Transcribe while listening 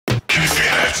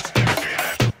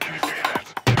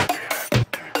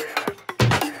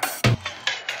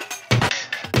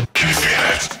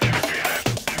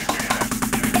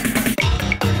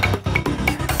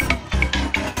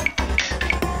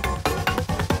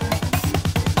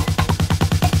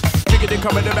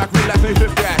Come in the back, relax and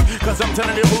flip that. Cause I'm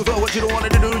telling you fools, what you don't want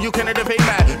to do, you can't defeat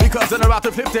that. Because I'm about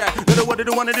to flip that. They know what they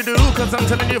wanted to do. Cause I'm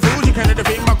telling you fools, you can't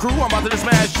defeat my crew. I'm about to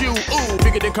smash you. Ooh,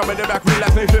 figure they come in the back,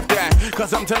 relax and flip that.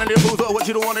 Cause I'm telling you fools, what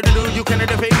you don't want to do, you can't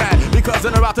defeat that. Because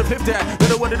I'm about to flip that. They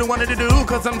know what they wanted to do.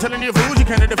 Cause I'm telling you fools, you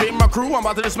can't defeat my crew. I'm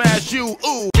about to smash you.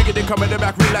 Ooh, figure they come in the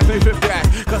back, relax and flip that.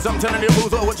 Cause I'm telling you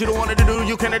fools, what you don't want to do,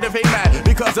 you can't defeat that.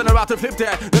 Because I'm about to flip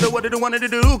that. They know what they wanted to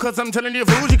do. Cause I'm telling you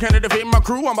fools, you can't defeat my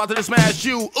crew. I'm about to smash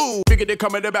you. Ooh, figure they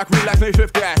come in the back, relax and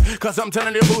flip that. Cause I'm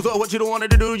telling you fools, what you don't want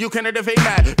to do, you can't defeat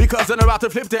that. Because I'm about to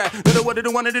flip that. They know what they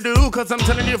wanted to do. Cause I'm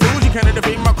telling you fools, you can't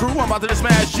defeat my crew. I'm about to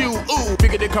smash you. Ooh,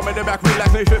 figure they come in the back,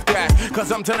 relax and flip that.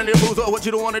 Cause I'm telling you fools, what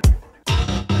you don't want to do.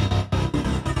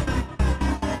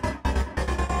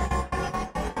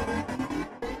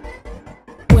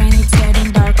 When it's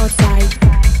getting dark outside,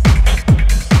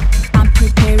 I'm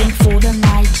preparing for the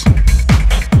night.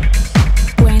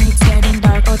 When it's getting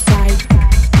dark outside,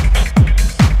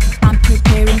 I'm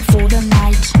preparing for the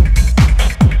night.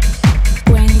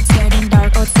 When it's getting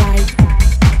dark outside,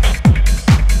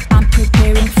 I'm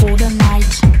preparing for the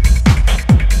night.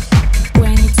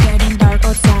 When it's getting dark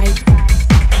outside,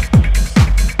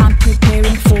 I'm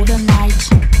preparing for the night.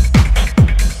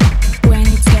 When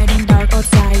it's getting dark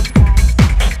outside,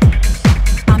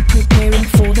 I'm preparing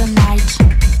for the night.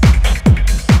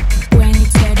 When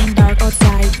it's getting dark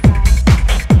outside,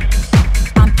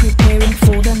 I'm preparing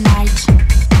for the night.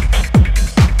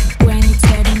 When it's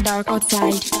getting dark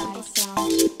outside,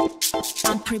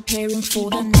 I'm preparing for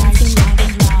the night.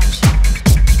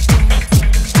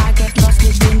 I get lost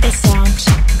within the sound.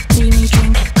 See me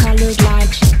drink colored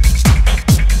light,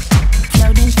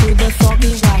 floating through the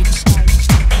foggy white.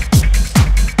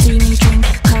 See me drink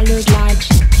colored light,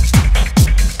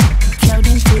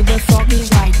 floating through the foggy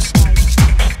white.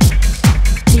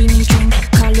 See me drink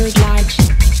colored light,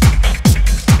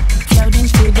 floating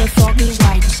through the foggy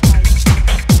white.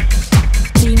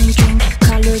 See me drink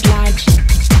colored light,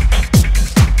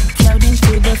 floating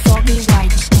through the foggy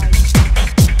white.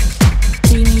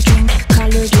 See me drink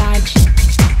colored light,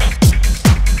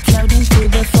 floating through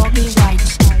the foggy white.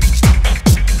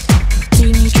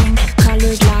 See me drink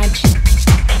colored light,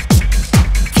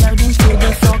 floating through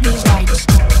the foggy white.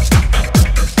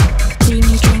 See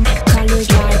me drink colored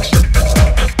light.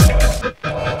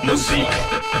 Musik,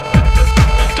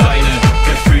 deine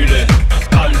Gefühle,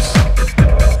 Tanz,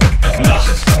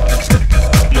 Nacht.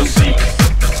 Musik,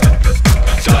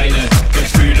 deine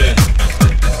Gefühle.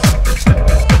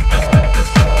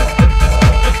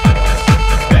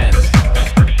 Band.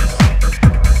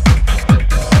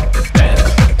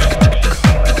 Band.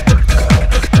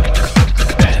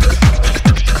 Band.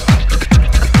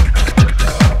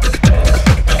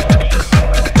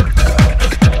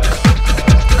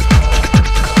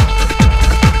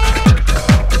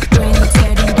 When it's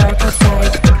getting dark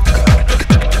outside,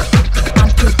 I'm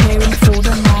preparing for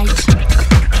the night.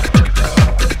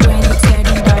 When it's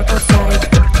getting dark outside,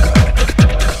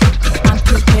 I'm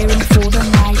preparing for the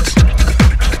night.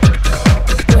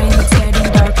 When it's getting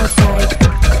dark outside,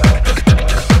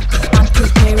 I'm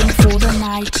preparing for the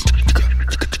night.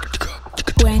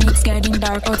 When it's getting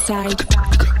dark outside,